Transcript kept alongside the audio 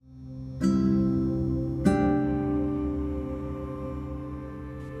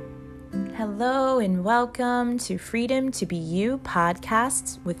Hello and welcome to Freedom to Be You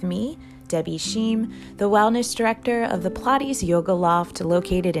podcasts with me, Debbie Sheem, the Wellness Director of the Pilates Yoga Loft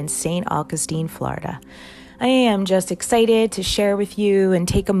located in St. Augustine, Florida. I am just excited to share with you and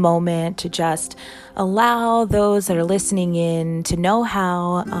take a moment to just allow those that are listening in to know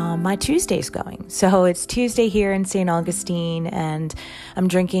how my Tuesday's going. So it's Tuesday here in St. Augustine, and I'm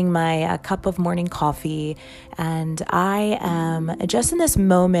drinking my cup of morning coffee, and I am just in this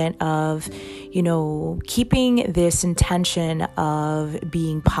moment of, keeping this intention of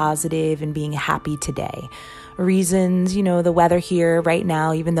being positive and being happy today. Reasons, the weather here right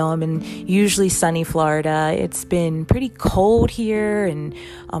now, even though I'm in usually sunny Florida, it's been pretty cold here and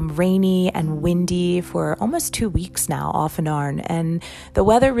rainy and windy for almost 2 weeks now, off and on. And the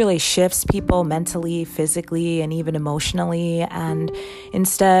weather really shifts people mentally, physically, and even emotionally. And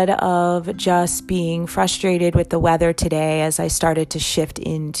instead of just being frustrated with the weather today, as I started to shift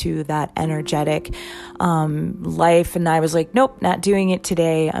into that energetic life, and I was like, nope, not doing it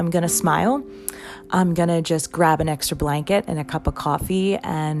today. I'm going to smile. I'm going to just grab an extra blanket and a cup of coffee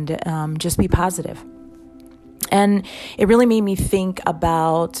and just be positive. And it really made me think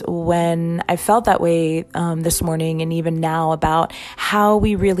about when I felt that way this morning and even now about how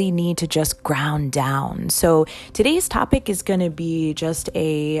we really need to just ground down. So today's topic is going to be just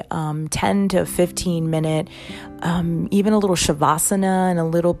a 10 to 15 minute, even a little Shavasana and a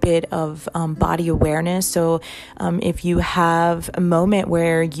little bit of body awareness. So if you have a moment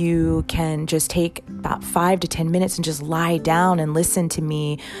where you can just take about 5 to 10 minutes and just lie down and listen to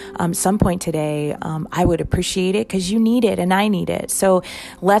me some point today, I would appreciate it because you need it and I need it. So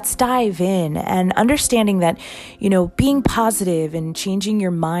let's dive in, and understanding that, being positive and changing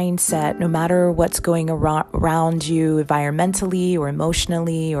your mindset, no matter what's going around you environmentally or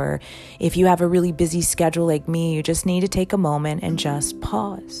emotionally, or if you have a really busy schedule like me, you just need to take a moment and just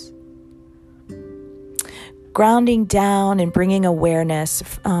pause. Grounding down and bringing awareness,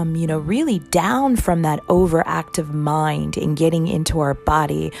 really down from that overactive mind and getting into our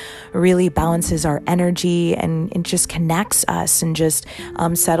body really balances our energy and it just connects us and just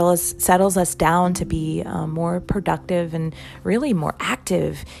settles us down to be more productive and really more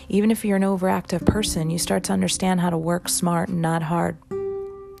active. Even if you're an overactive person, you start to understand how to work smart and not hard.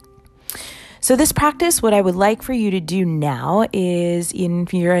 So this practice, what I would like for you to do now is,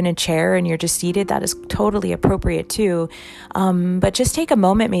 if you're in a chair and you're just seated, that is totally appropriate too. But just take a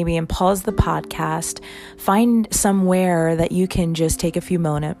moment maybe and pause the podcast. Find somewhere that you can just take a few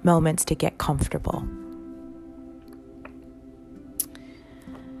moments to get comfortable.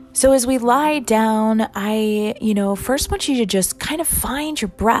 So as we lie down, I, first want you to just kind of find your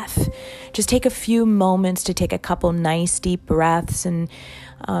breath. Just take a few moments to take a couple nice deep breaths and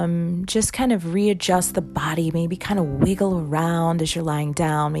just kind of readjust the body, maybe kind of wiggle around as you're lying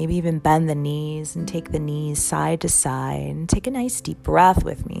down, maybe even bend the knees and take the knees side to side and take a nice deep breath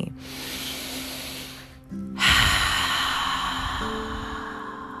with me.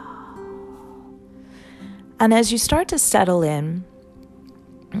 And as you start to settle in,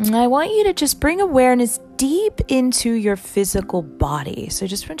 I want you to just bring awareness deep into your physical body. So I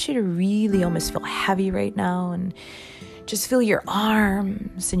just want you to really almost feel heavy right now and just feel your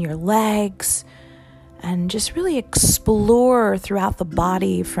arms and your legs and just really explore throughout the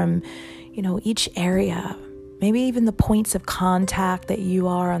body from, each area. Maybe even the points of contact that you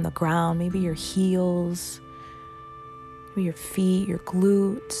are on the ground. Maybe your heels, maybe your feet, your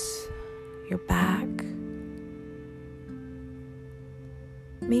glutes, your back.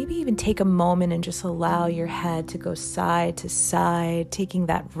 Maybe even take a moment and just allow your head to go side to side, taking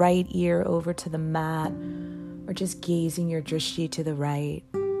that right ear over to the mat, or just gazing your drishti to the right,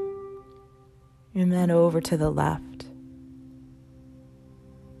 and then over to the left.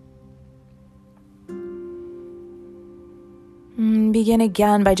 And begin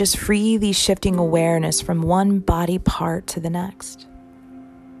again by just freely shifting awareness from one body part to the next.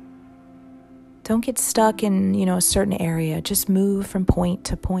 Don't get stuck in, a certain area. Just move from point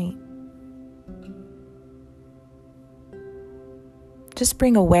to point. Just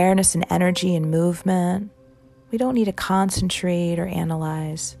bring awareness and energy and movement. We don't need to concentrate or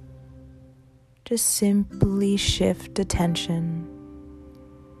analyze. Just simply shift attention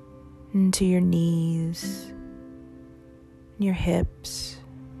into your knees, your hips,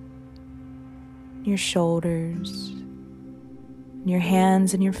 your shoulders, your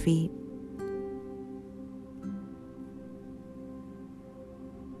hands and your feet.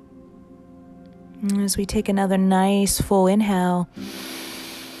 As we take another nice full inhale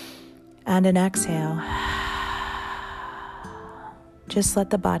and an exhale, just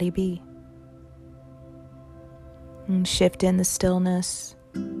let the body be. And shift in the stillness.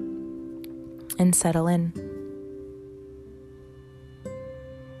 and settle in.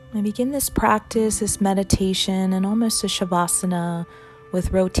 And begin this practice, this meditation, and almost a Shavasana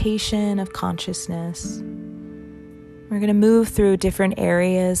with rotation of consciousness. We're going to move through different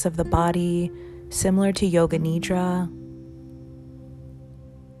areas of the body, similar to Yoga Nidra.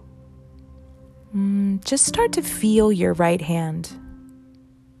 Just start to feel your right hand,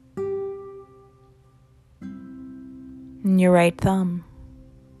 and your right thumb,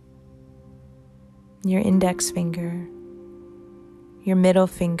 your index finger, your middle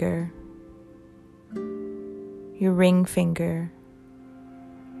finger, your ring finger,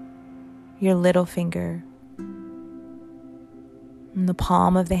 your little finger, and the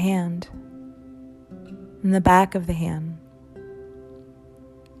palm of the hand, and the back of the hand,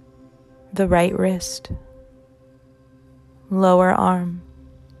 the right wrist, lower arm,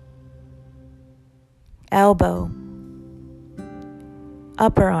 elbow,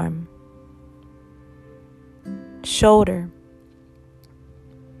 upper arm, shoulder,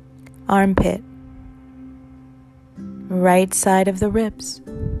 armpit, right side of the ribs,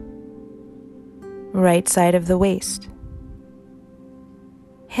 right side of the waist,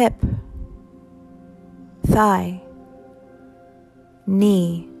 hip, thigh,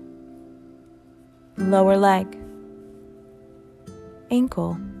 knee, lower leg,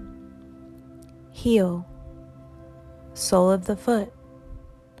 ankle, heel, sole of the foot,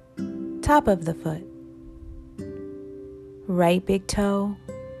 top of the foot, right big toe,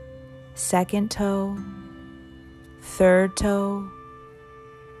 second toe, third toe,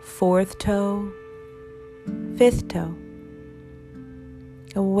 fourth toe, fifth toe.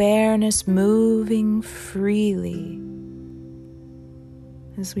 Awareness moving freely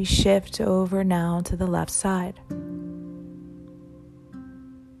as we shift over now to the left side.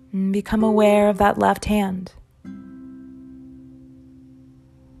 And become aware of that left hand,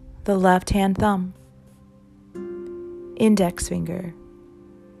 the left hand thumb, index finger,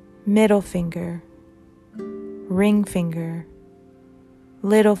 middle finger, ring finger,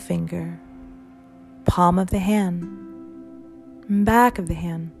 little finger, palm of the hand, back of the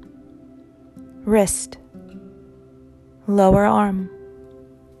hand, wrist, lower arm,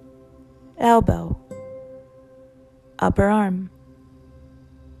 elbow, upper arm,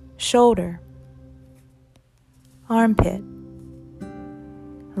 shoulder, armpit,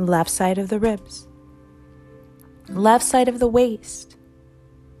 left side of the ribs, left side of the waist,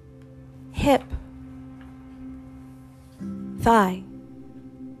 hip, thigh,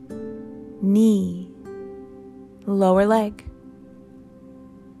 knee, lower leg,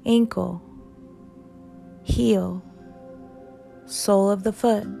 ankle, heel, sole of the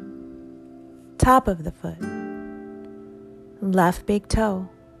foot, top of the foot, left big toe,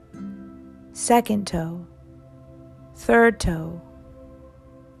 second toe, third toe,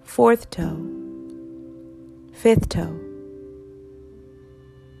 fourth toe, fifth toe.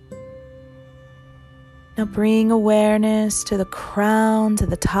 Now bring awareness to the crown, to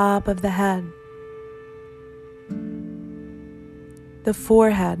the top of the head, the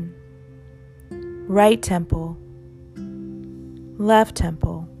forehead, right temple, left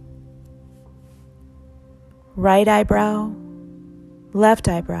temple, right eyebrow, left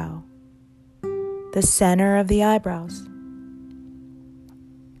eyebrow, the center of the eyebrows.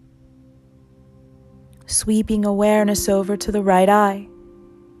 Sweeping awareness over to the right eye,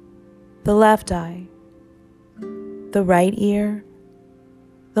 the left eye, the right ear,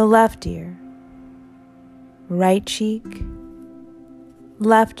 the left ear, right cheek,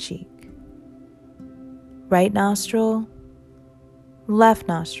 left cheek, right nostril, left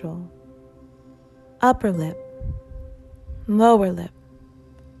nostril, upper lip, lower lip,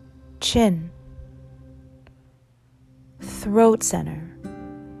 chin, throat center,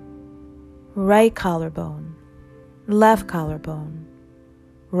 right collarbone, left collarbone,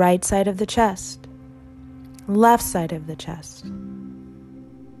 right side of the chest, left side of the chest,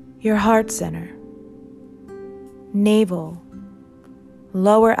 your heart center, navel,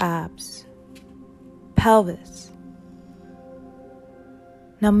 lower abs, pelvis.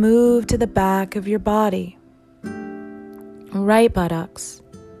 Now move to the back of your body, right buttocks,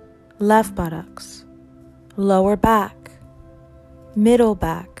 left buttocks, lower back, middle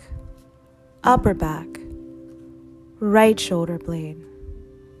back, upper back, right shoulder blade,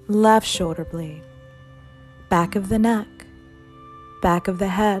 left shoulder blade, back of the neck, back of the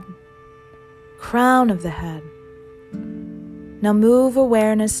head, crown of the head. Now move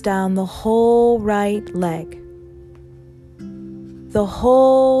awareness down the whole right leg, the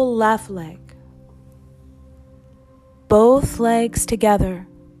whole left leg, both legs together,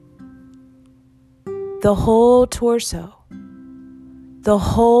 the whole torso, the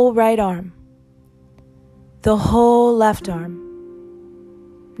whole right arm, the whole left arm,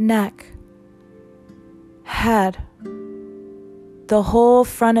 neck, head, the whole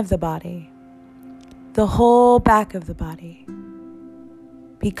front of the body, the whole back of the body.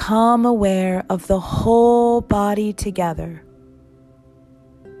 Become aware of the whole body together.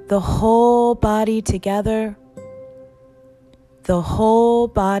 The whole body together. The whole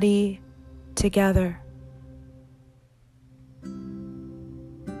body together.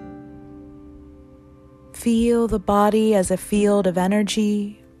 Feel the body as a field of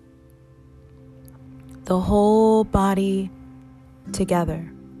energy. The whole body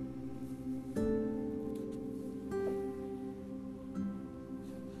together.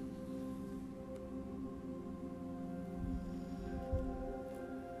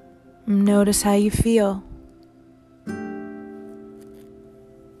 Notice how you feel.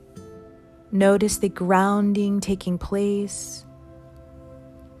 Notice the grounding taking place.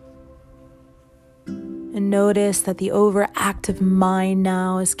 And notice that the overactive mind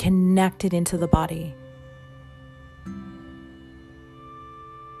now is connected into the body.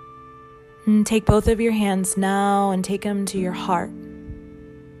 And take both of your hands now and take them to your heart.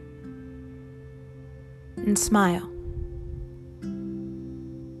 And smile.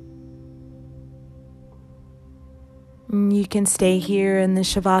 And you can stay here in the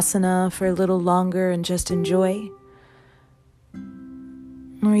Shavasana for a little longer and just enjoy.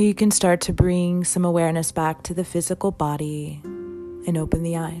 Or you can start to bring some awareness back to the physical body and open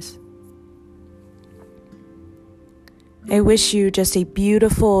the eyes. I wish you just a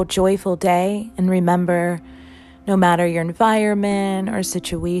beautiful, joyful day. And remember, no matter your environment or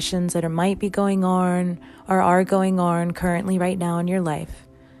situations that might be going on or are going on currently right now in your life,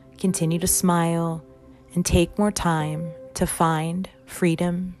 continue to smile and take more time to find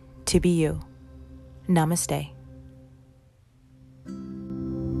freedom to be you. Namaste.